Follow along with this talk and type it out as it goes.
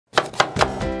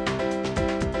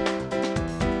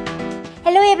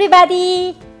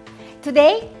everybody!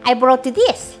 Today I brought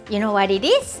this. You know what it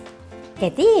is?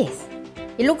 Get this.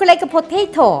 It looks like a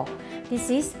potato. This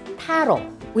is taro.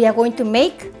 We are going to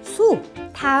make soup,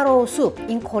 taro soup.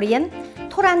 In Korean,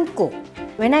 Toran-guk.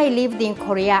 When I lived in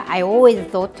Korea, I always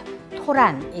thought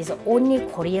Toran is only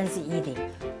Koreans eating.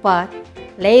 But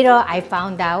later I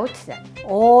found out that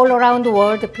all around the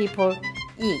world people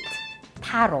eat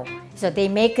taro. So they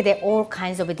make all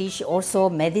kinds of dishes, also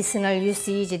medicinal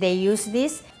usage, they use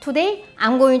this. Today,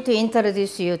 I'm going to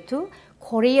introduce you to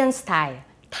Korean style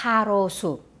taro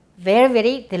soup. Very,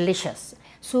 very delicious.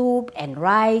 Soup and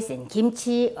rice and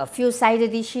kimchi, a few side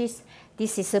dishes.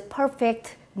 This is a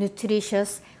perfect,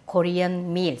 nutritious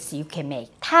Korean meals you can make.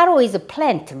 Taro is a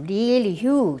plant, really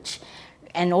huge.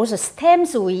 And also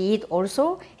stems we eat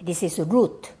also. This is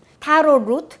root. Taro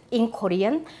root in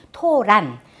Korean,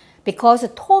 toran. Because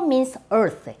to means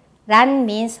earth, ran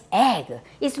means egg.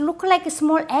 It looks like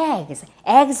small eggs,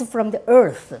 eggs from the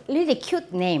earth. Really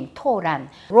cute name, toran.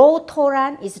 Raw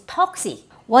toran is toxic.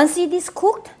 Once it is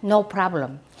cooked, no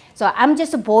problem. So I'm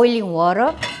just boiling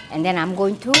water and then I'm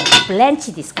going to blanch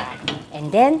this guy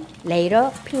and then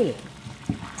later peel.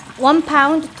 1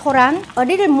 pound toran, a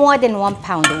little more than 1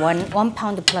 pound, one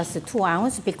pound plus 2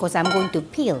 ounces because I'm going to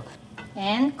peel.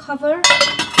 And cover.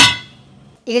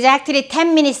 Exactly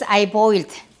 10 minutes I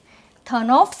boiled. Turn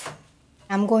off.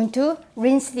 I'm going to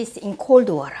rinse this in cold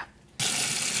water.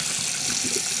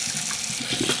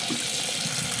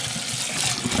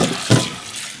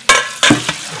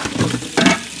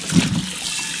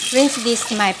 Rinse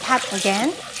this in my pot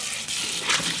again.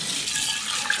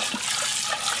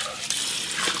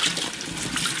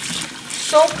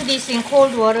 Soak this in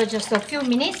cold water just a few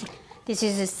minutes. This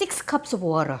is 6 cups of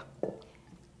water.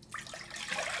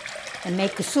 And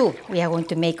make a soup. We are going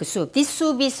to make a soup. This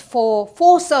soup is for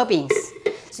 4 servings.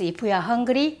 So if we are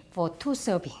hungry, for 2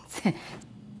 servings.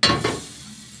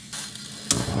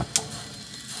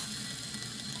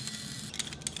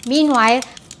 Meanwhile,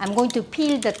 I'm going to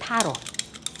peel the taro.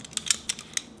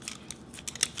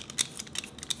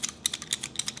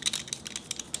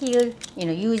 Peel,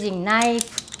 using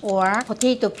knife or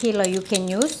potato peeler you can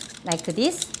use, like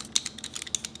this.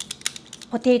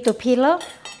 Potato peeler,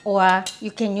 or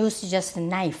you can use just a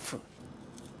knife.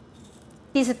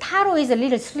 This taro is a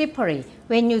little slippery.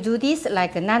 When you do this,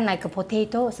 not like a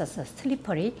potato, it's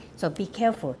slippery, so be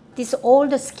careful. This all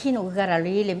the skin we gotta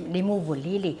really remove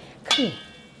really clean,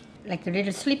 like a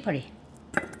little slippery.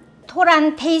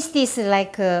 Toran taste is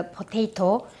like a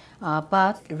potato,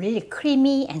 but really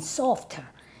creamy and soft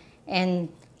and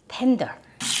tender.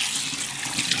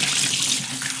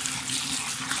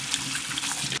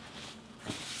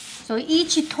 So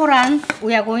each toran,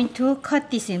 we are going to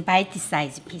cut this in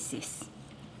bite-sized pieces.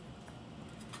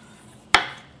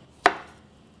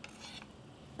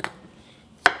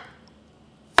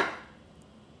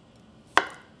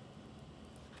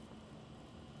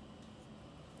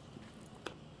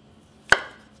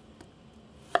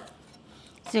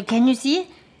 So can you see?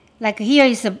 Like here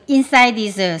is inside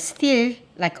is still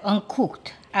like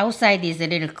uncooked. Outside is a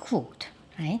little cooked,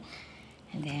 right?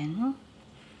 And then.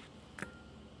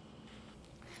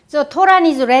 So toran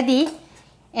is ready,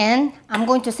 and I'm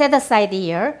going to set aside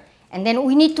here. And then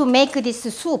we need to make this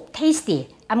soup tasty.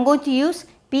 I'm going to use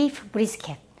beef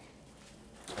brisket.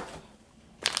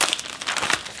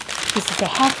 This is a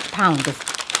 ½ pound.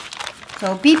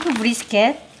 So beef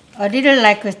brisket, a little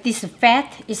like this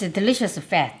fat, is a delicious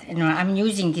fat. I'm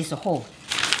using this whole.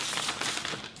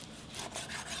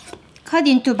 Cut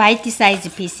into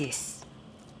bite-sized pieces.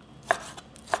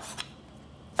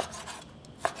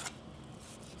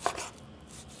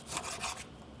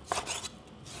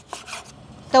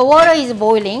 The water is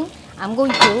boiling. I'm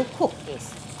going to cook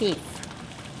this beef.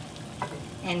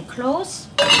 And close.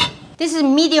 This is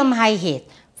medium-high heat.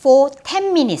 For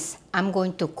 10 minutes, I'm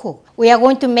going to cook. We are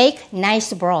going to make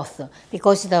nice broth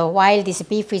because while this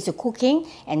beef is cooking,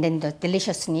 and then the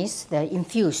deliciousness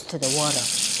infused to the water.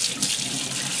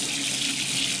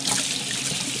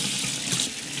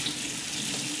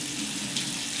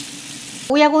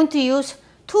 We are going to use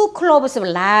 2 cloves of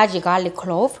large garlic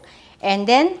clove. And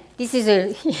then this is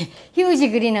a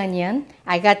huge green onion.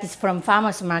 I got this from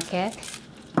farmer's market.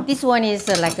 This one is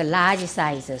like a large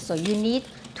size, so you need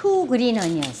 2 green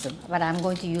onions. But I'm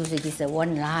going to use this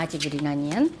 1 large green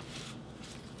onion.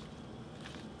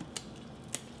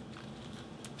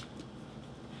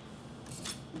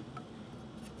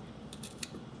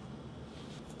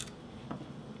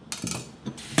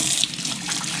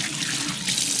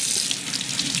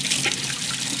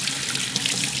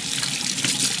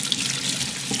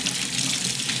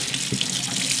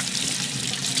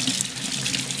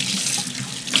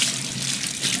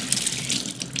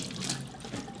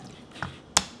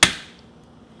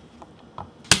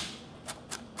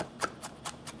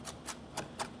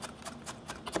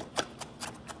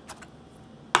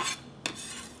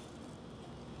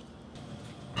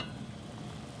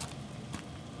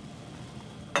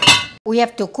 we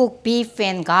have to cook beef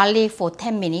and garlic for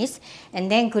 10 minutes.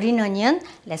 And then green onion,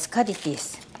 let's cut it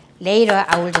this. Later,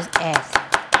 I will just add.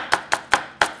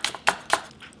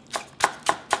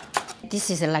 This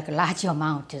is like a large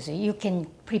amount, so you can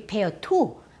prepare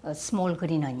 2 small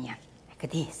green onion, like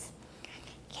this.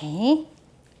 Okay.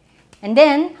 And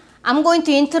then I'm going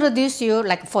to introduce you,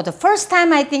 like for the first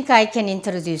time, I think I can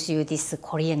introduce you this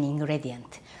Korean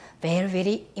ingredient. Very,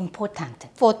 very important.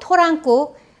 For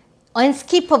Toran-guk,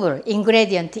 unskippable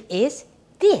ingredient is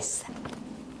this.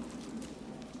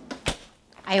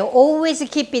 I always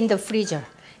keep in the freezer.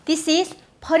 This is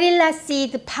perilla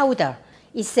seed powder.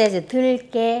 It says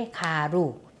들깨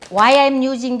가루. Why I'm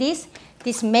using this?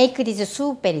 This makes this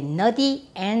soup very nutty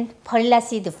and perilla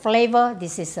seed flavor.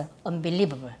 This is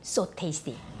unbelievable. So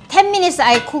tasty. 10 minutes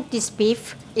I cook this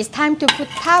beef. It's time to put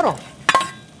taro.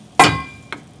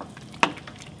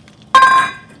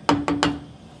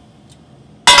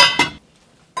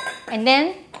 And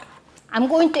then I'm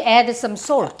going to add some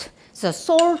salt. So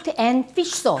salt and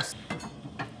fish sauce.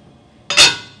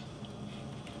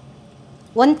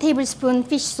 1 tablespoon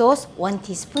fish sauce, 1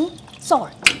 teaspoon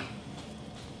salt.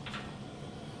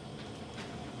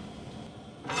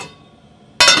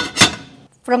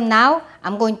 From now,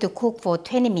 I'm going to cook for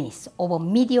 20 minutes over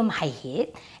medium-high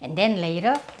heat. And then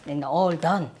later, when all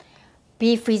done,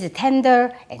 beef is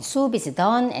tender and soup is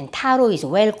done and taro is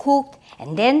well cooked.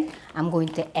 And then I'm going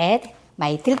to add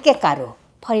my 들깨 가루,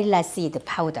 perilla seed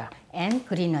powder and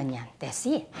green onion. That's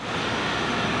it.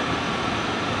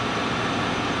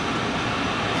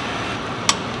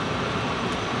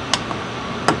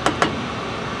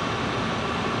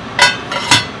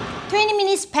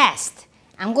 Passed.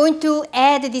 I'm going to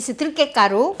add this 들깨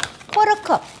가루, 1/4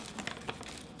 cup.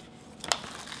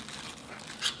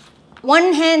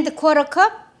 1 hand 1/4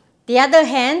 cup, the other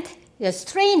hand the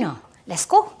strainer. Let's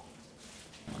go.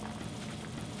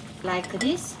 Like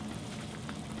this.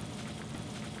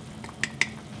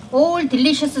 All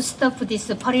delicious stuff, this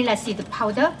perilla seed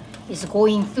powder is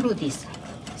going through this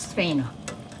strainer.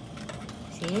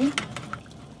 See?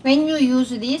 When you use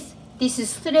this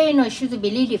strainer should be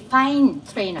really fine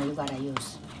strainer you gotta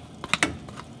use.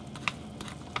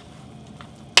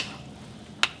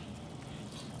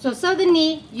 So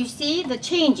suddenly you see the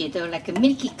change, the like a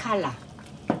milky color.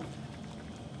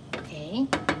 Okay,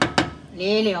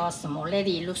 really awesome.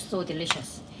 Already it looks so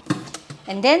delicious.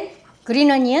 And then green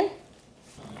onion.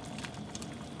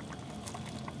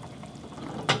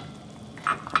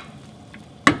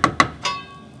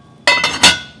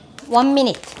 One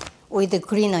minute with the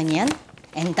green onion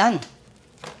and done.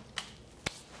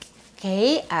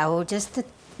 Okay, I will just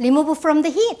remove from the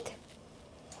heat.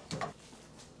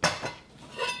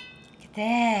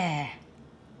 There.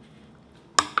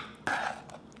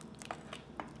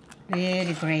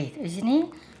 Really great, isn't it?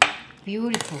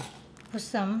 Beautiful. Put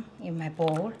some in my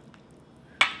bowl.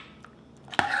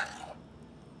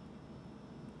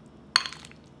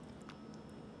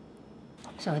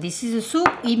 So this is the soup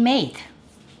we made.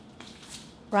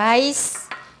 Rice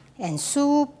and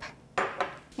soup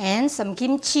and some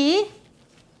kimchi.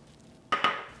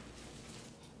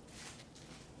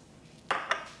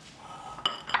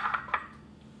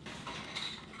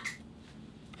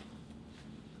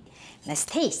 Let's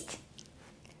taste.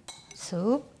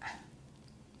 Soup.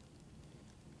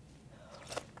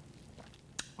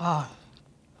 Oh.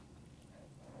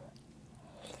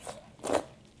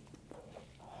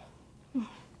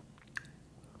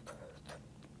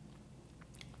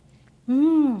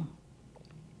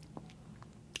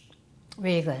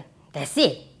 Really good. That's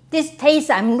it. This taste,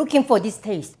 I'm looking for this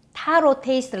taste. Taro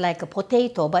tastes like a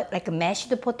potato, but like a mashed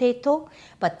potato,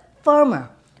 but firmer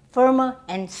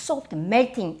and soft,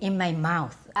 melting in my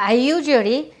mouth. I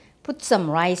usually put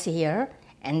some rice here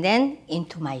and then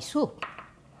into my soup.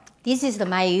 This is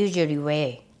my usual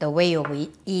way, the way of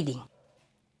eating.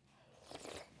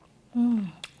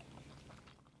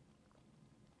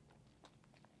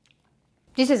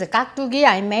 This is a 깍두기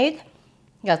I made.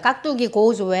 Yeah, 깍두기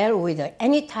goes well with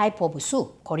any type of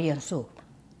soup, Korean soup.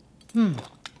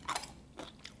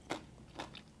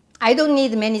 I don't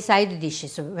need many side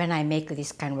dishes when I make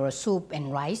this kind of soup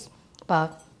and rice,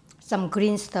 but some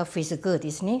green stuff is good,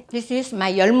 isn't it? This is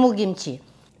my 열무김치,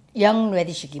 young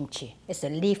radish kimchi. It's a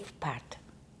leaf part.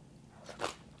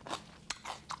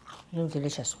 Really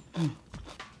delicious.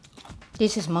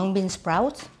 This is mung bean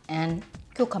sprouts and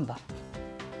cucumber.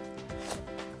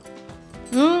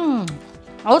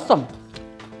 Awesome.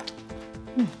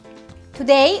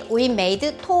 Today we made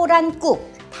Toran-guk,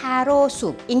 taro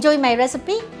soup. Enjoy my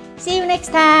recipe. See you next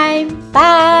time.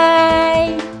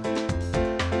 Bye.